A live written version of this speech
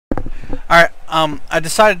Alright, I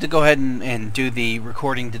decided to go ahead and do the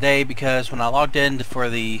recording today because when I logged in for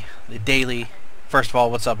the daily, first of all,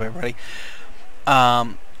 what's up everybody?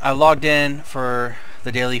 I logged in for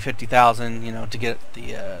the daily 50,000, you know, to get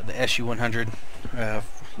the SU100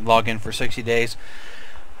 login for 60 days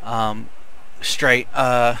straight.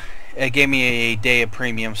 It gave me a day of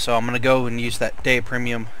premium, so I'm going to go and use that day of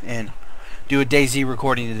premium and do a DayZ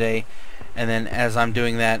recording today, and then as I'm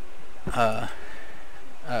doing that,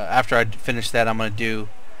 after I finish that, I'm going to do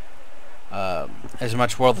as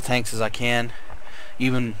much World of Tanks as I can,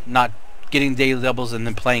 even not getting daily doubles and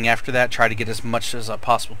then playing after that. Try to get as much as I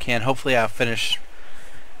possibly can. Hopefully I'll finish,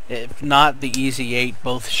 if not the Easy 8,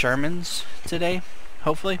 both Shermans today,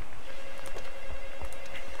 hopefully.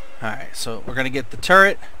 Alright, so we're going to get the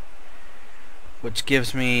turret, which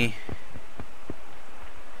gives me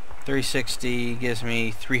 360, gives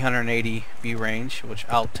me 380 view range, which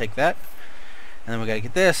I'll take that. And then we got to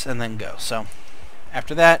get this and then go. So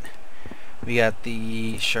after that, we got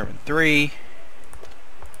the Sherman III.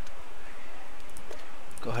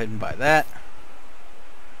 Go ahead and buy that,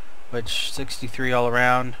 which 63 all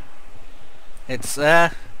around. It's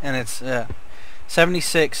and it's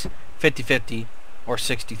 76, 50-50, or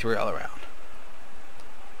 63 all around.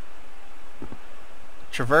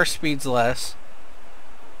 Traverse speed's less.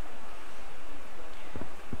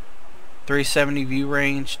 370 view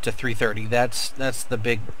range to 330. That's the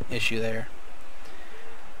big issue there.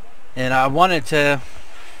 And I wanted to.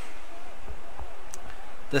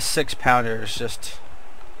 This 6-pounder is just.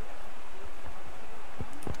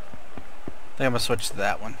 I think I'm gonna switch to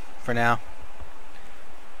that one for now.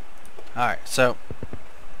 All right, so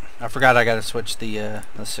I forgot I got to switch the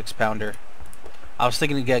 6-pounder. I was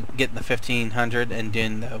thinking of getting the 1500 and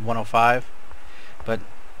doing the 105, but.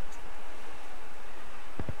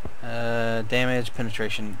 Damage,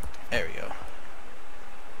 penetration, there we go.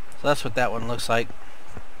 So that's what that one looks like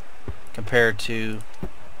compared to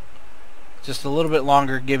just a little bit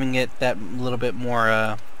longer, giving it that little bit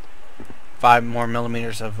more 5 more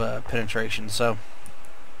millimeters of penetration. So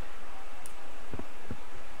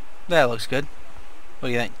that looks good. What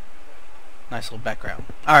do you think? Nice little background.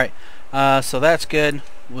 Alright, so that's good.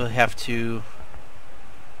 We'll have to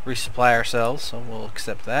resupply ourselves, so we'll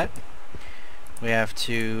accept that. We have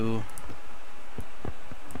to,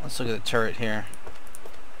 let's look at the turret here.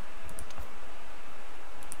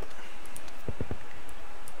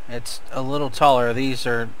 It's a little taller. These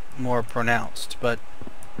are more pronounced, but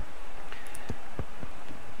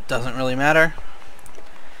doesn't really matter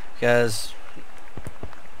because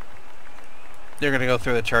they're going to go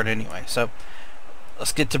through the turret anyway. So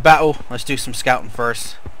let's get to battle. Let's do some scouting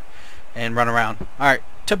first and run around. Alright,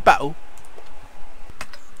 to battle.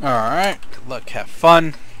 Alright, good luck, have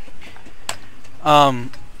fun. Not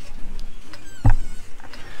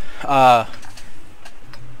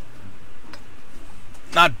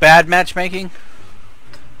bad matchmaking.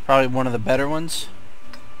 Probably one of the better ones.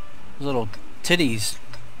 Little titties.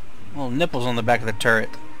 Little nipples on the back of the turret.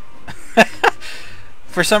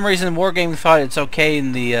 For some reason, Wargaming thought it's okay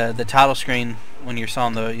in the title screen when you're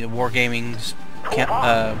on the Wargaming's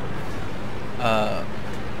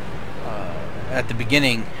at the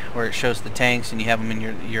beginning where it shows the tanks and you have them in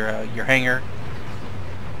your hangar.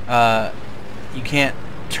 You can't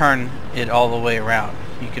turn it all the way around.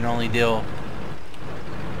 You can only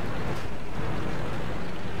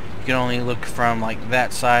look from like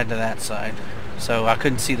that side to that side. So I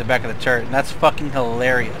couldn't see the back of the turret, and that's fucking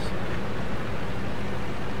hilarious.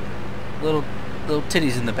 Little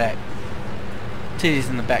titties in the back. Titties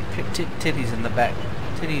in the back. Titties in the back.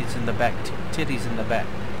 Titties in the back. Titties in the back.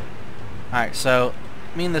 Alright, so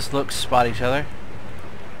me and this look spot each other.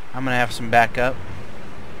 I'm gonna have some backup.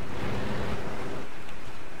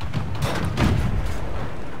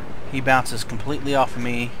 He bounces completely off of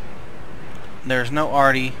me. There's no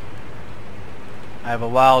arty. I have a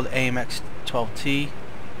wild AMX 12T.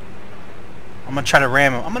 I'm gonna try to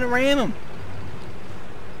ram him. I'm gonna ram him.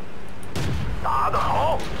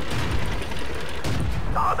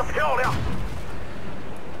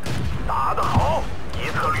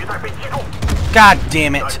 God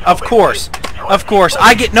damn it. Of course. Of course.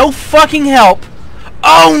 I get no fucking help.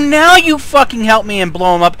 Oh, now you fucking help me and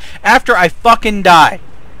blow him up after I fucking die.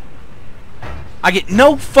 I get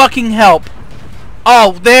no fucking help.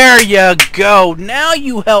 Oh, there you go. Now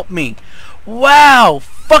you help me. Wow.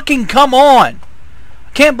 Fucking come on.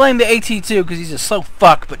 Can't blame the AT2 because he's a slow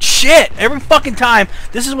fuck. But shit. Every fucking time.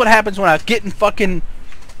 This is what happens when I get in fucking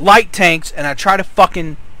light tanks and I try to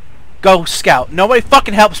fucking go scout. Nobody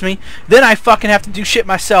fucking helps me. Then I fucking have to do shit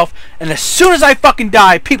myself. And as soon as I fucking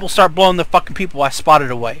die, people start blowing the fucking people I spotted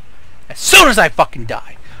away. As soon as I fucking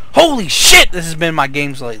die. Holy shit, this has been my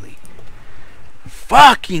games lately.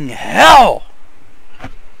 Fucking hell.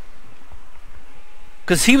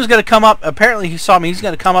 Because he was going to come up, apparently he saw me, he's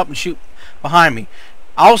going to come up and shoot behind me.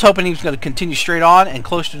 I was hoping he was going to continue straight on and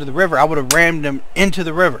closer to the river. I would have rammed him into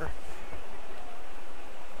the river.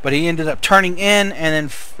 But he ended up turning in and then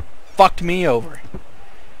fucked me over.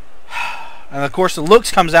 And of course the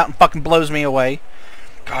Lux comes out and fucking blows me away.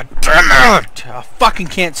 God damn it! I fucking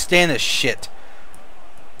can't stand this shit.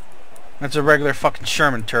 That's a regular fucking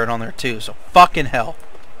Sherman turret on there too, so fucking hell.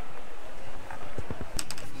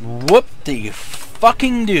 Whoop do you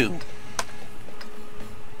fucking do?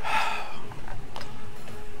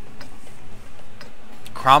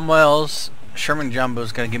 Cromwell's Sherman Jumbo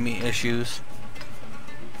is gonna give me issues.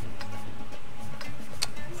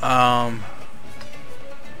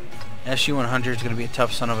 SU-100 is gonna be a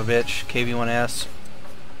tough son of a bitch. KV-1S.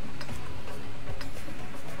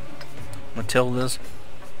 Matildas.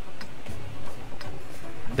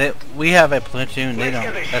 We have a platoon. They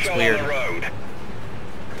don't. That's weird.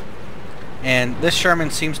 And this Sherman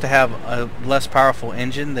seems to have a less powerful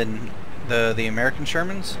engine than the American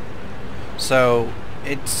Shermans. So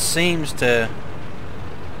it seems to.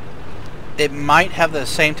 It might have the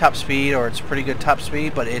same top speed, or it's pretty good top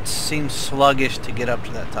speed, but it seems sluggish to get up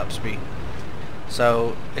to that top speed.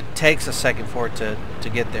 So it takes a second for it to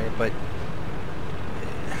get there, but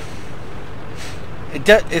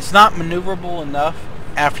it's not maneuverable enough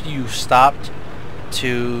after you've stopped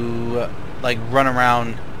to like run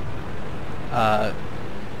around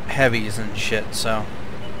heavies and shit. So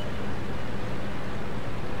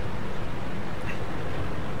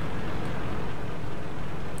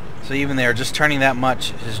even there, just turning that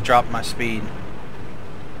much has dropped my speed.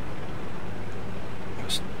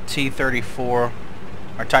 It's T-34, or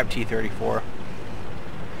Type T-34.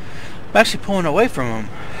 I'm actually pulling away from him.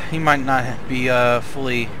 He might not be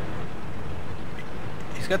fully.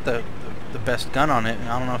 He's got the best gun on it, and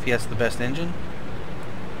I don't know if he has the best engine.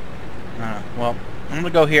 Well, I'm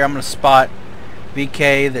gonna go here. I'm gonna spot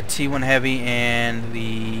VK, the T1 Heavy, and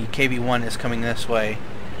the KV-1 is coming this way.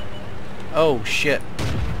 Oh shit.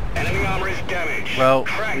 Enemy armor is damaged. Well,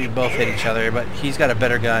 we both hit each other, but he's got a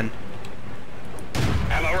better gun.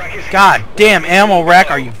 God damn, ammo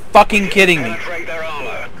rack, are you fucking kidding me?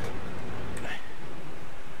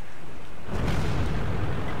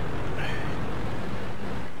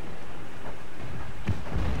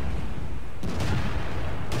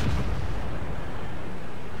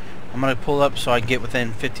 I'm gonna pull up so I get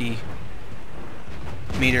within 50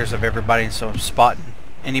 meters of everybody, so I'm spotting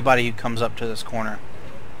anybody who comes up to this corner.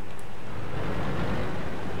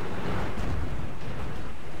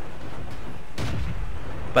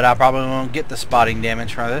 But I probably won't get the spotting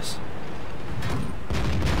damage from this.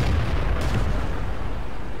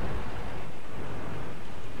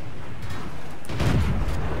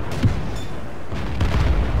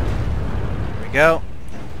 There we go.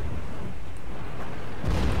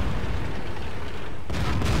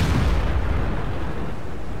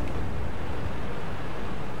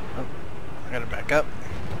 Oh, I gotta back up.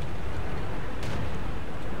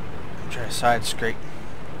 Try to side scrape.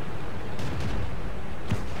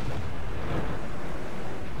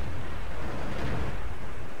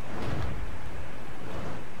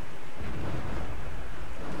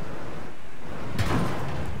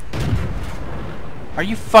 Are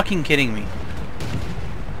you fucking kidding me?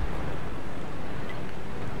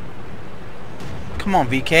 Come on,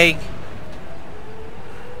 VK.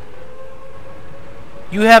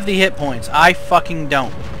 You have the hit points. I fucking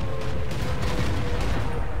don't.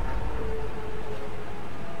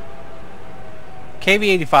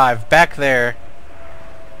 KV-85 back there.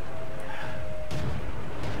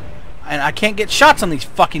 And I can't get shots on these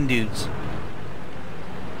fucking dudes.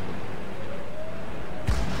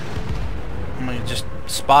 I'm gonna just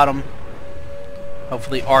spot him.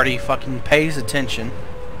 Hopefully Artie fucking pays attention.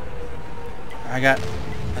 I got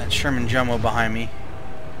that Sherman Jumbo behind me.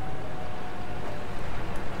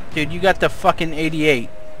 Dude, you got the fucking 88.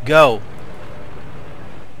 Go.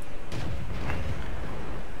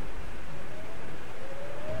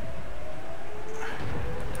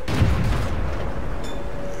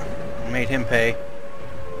 Made him pay.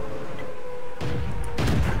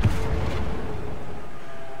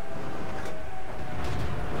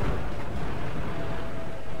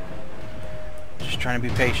 Just trying to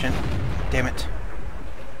be patient. Damn it.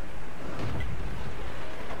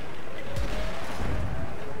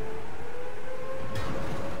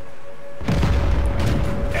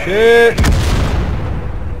 Shit.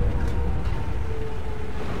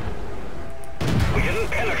 We didn't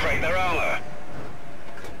penetrate their armor.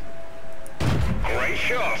 Great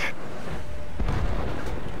shot.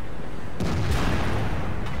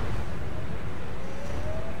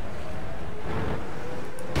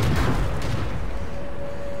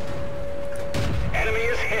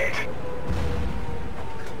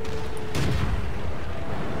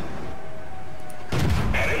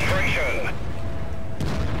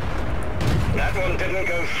 didn't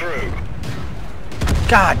go through.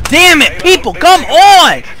 God damn it, people, come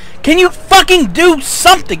on! Can you fucking do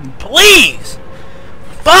something, please?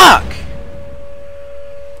 Fuck!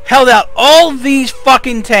 Held out all these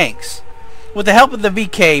fucking tanks with the help of the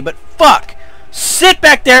VK, but fuck! Sit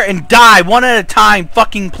back there and die one at a time,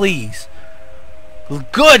 fucking please.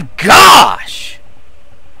 Good gosh!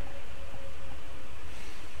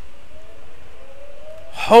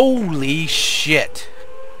 Holy shit.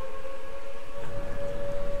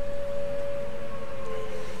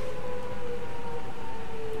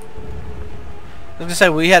 Like I said,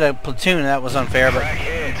 we had a platoon that was unfair, but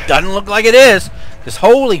it doesn't look like it is. Because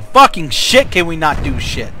holy fucking shit, can we not do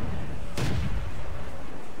shit.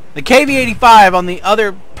 The KV-85 on the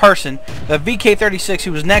other person, the VK-36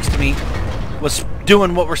 who was next to me, was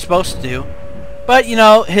doing what we're supposed to do. But, you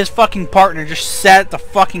know, his fucking partner just sat at the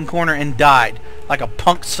fucking corner and died. Like a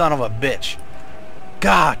punk son of a bitch.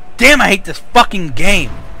 God damn, I hate this fucking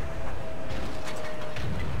game.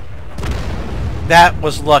 That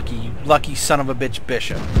was lucky, you lucky son of a bitch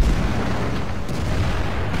bishop.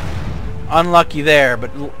 Unlucky there,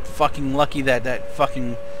 but fucking lucky that that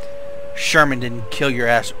fucking Sherman didn't kill your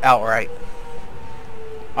ass outright.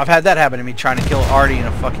 I've had that happen to me trying to kill Artie and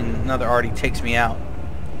a fucking another Artie takes me out.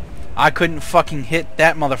 I couldn't fucking hit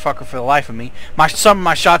that motherfucker for the life of me. Some of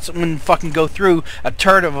my shots wouldn't fucking go through a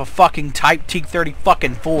turret of a fucking Type T-30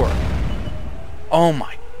 fucking 4. Oh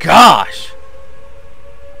my gosh.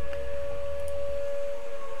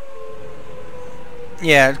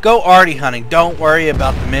 Yeah, go Artie hunting. Don't worry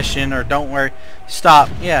about the mission, or don't worry. Stop.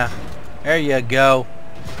 Yeah. There you go.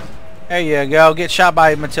 There you go. Get shot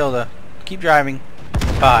by Matilda. Keep driving.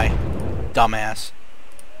 Bye. Dumbass.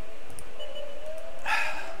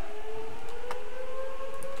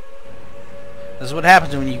 This is what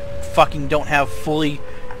happens when you fucking don't have fully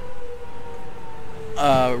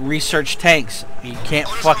researched tanks. You can't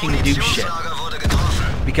fucking do shit.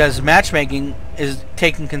 Because matchmaking is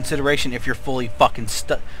taking consideration if you're fully fucking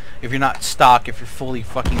if you're not stock, if you're fully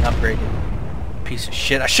fucking upgraded. Piece of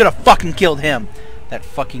shit. I should have fucking killed him. That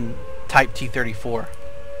fucking Type T-34.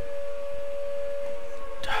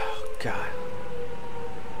 Oh, God.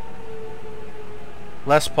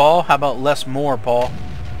 Less Paul? How about less more, Paul?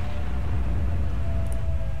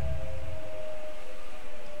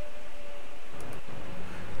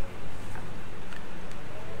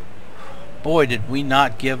 Boy, did we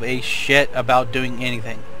not give a shit about doing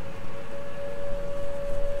anything.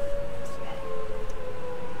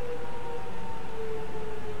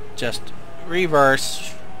 Just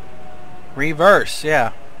reverse. Reverse,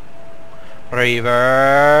 yeah.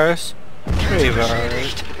 Reverse.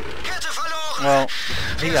 Reverse. Well,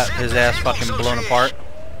 he got his ass fucking blown apart.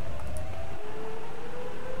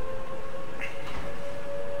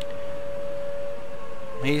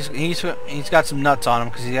 He's got some nuts on him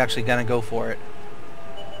because he's actually gonna go for it.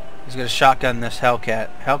 He's gonna shotgun this Hellcat.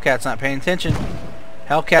 Hellcat's not paying attention.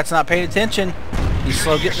 Hellcat's not paying attention. He's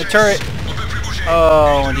slow getting the turret.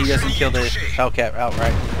 Oh, and he doesn't kill the Hellcat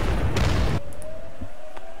outright.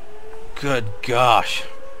 Good gosh.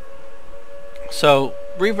 So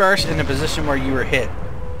reverse in a position where you were hit,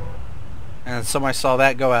 and somebody saw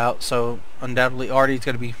that go out. So undoubtedly Artie's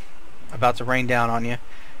gonna be about to rain down on you.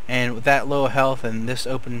 And with that low health and this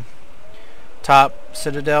open top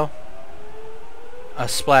citadel, a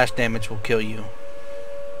splash damage will kill you.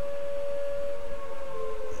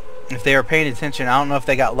 If they were paying attention, I don't know if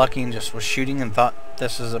they got lucky and just was shooting and thought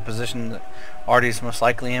this is a position that Artie's most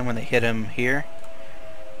likely in when they hit him here.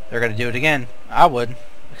 They're going to do it again. I would.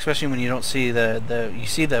 Especially when you don't see you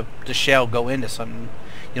see the shell go into something.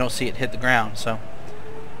 You don't see it hit the ground, so.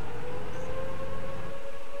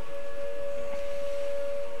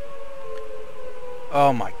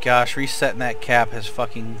 Oh my gosh, resetting that cap has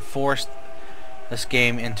fucking forced this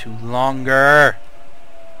game into longer.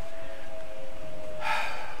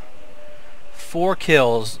 4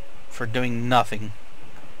 kills for doing nothing.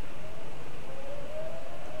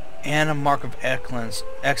 And a mark of excellence.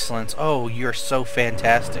 Oh, you're so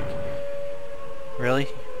fantastic. Really?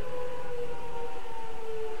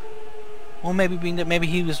 Well, maybe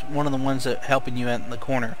he was one of the ones that helping you in the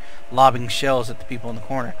corner, lobbing shells at the people in the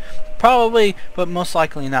corner. Probably, but most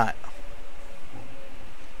likely not.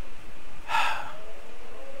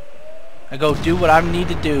 I go do what I need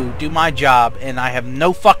to do my job, and I have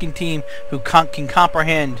no fucking team who can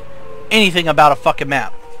comprehend anything about a fucking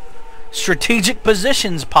map. Strategic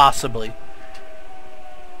positions, possibly.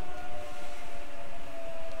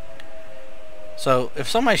 So, if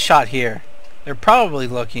somebody's shot here, they're probably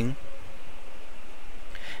looking.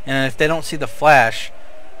 And if they don't see the flash,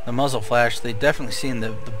 the muzzle flash, they definitely seen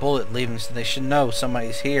the bullet leaving, so they should know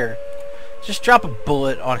somebody's here. Just drop a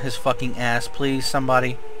bullet on his fucking ass, please,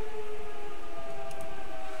 somebody.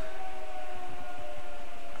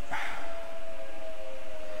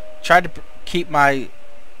 Tried to keep my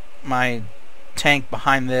tank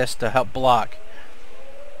behind this to help block.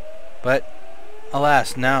 But,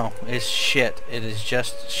 alas, no. It's shit. It is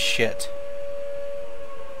just shit.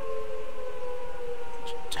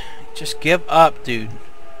 Just give up, dude.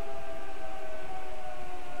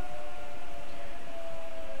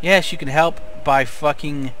 Yes, you can help by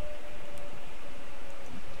fucking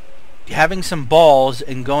having some balls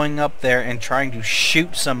and going up there and trying to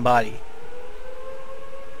shoot somebody.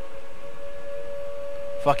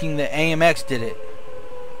 Fucking the AMX did it.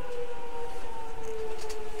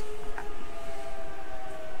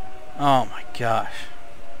 Oh my gosh.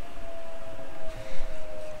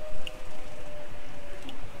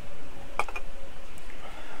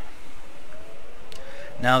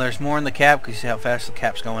 Now there's more in the cap because you see how fast the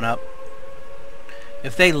cap's going up.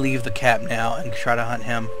 If they leave the cap now and try to hunt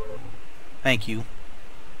him, thank you.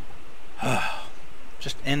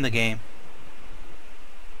 Just end the game.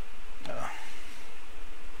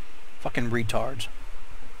 Fucking retards.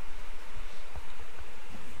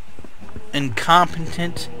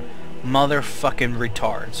 Incompetent motherfucking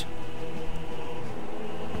retards.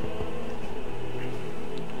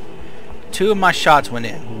 2 of my shots went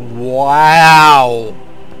in. Wow!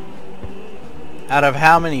 Out of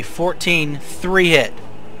how many? 14, 3 hit.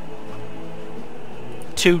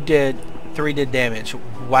 2 did, 3 did damage.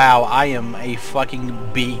 Wow, I am a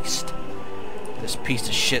fucking beast. This piece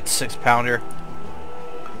of shit 6-pounder.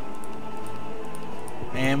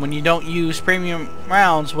 And when you don't use premium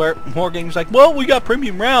rounds, where more games like, well, we got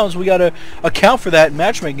premium rounds, we gotta account for that in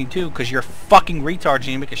matchmaking too, because you're fucking retards and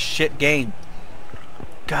you make a shit game.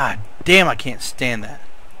 God damn, I can't stand that.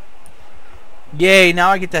 Yay,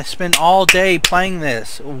 now I get to spend all day playing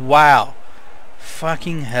this. Wow.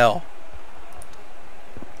 Fucking hell.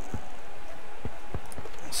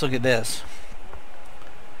 Let's look at this.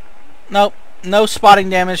 Nope. No spotting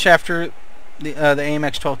damage after the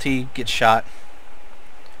AMX 12T gets shot.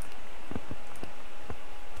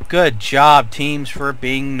 Good job, teams, for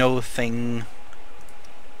being no thing.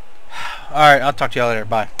 Alright, I'll talk to y'all later.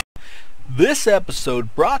 Bye. This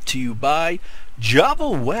episode brought to you by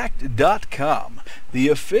JavaWhacked.com, the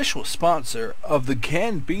official sponsor of the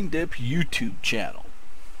Canned Bean Dip YouTube channel.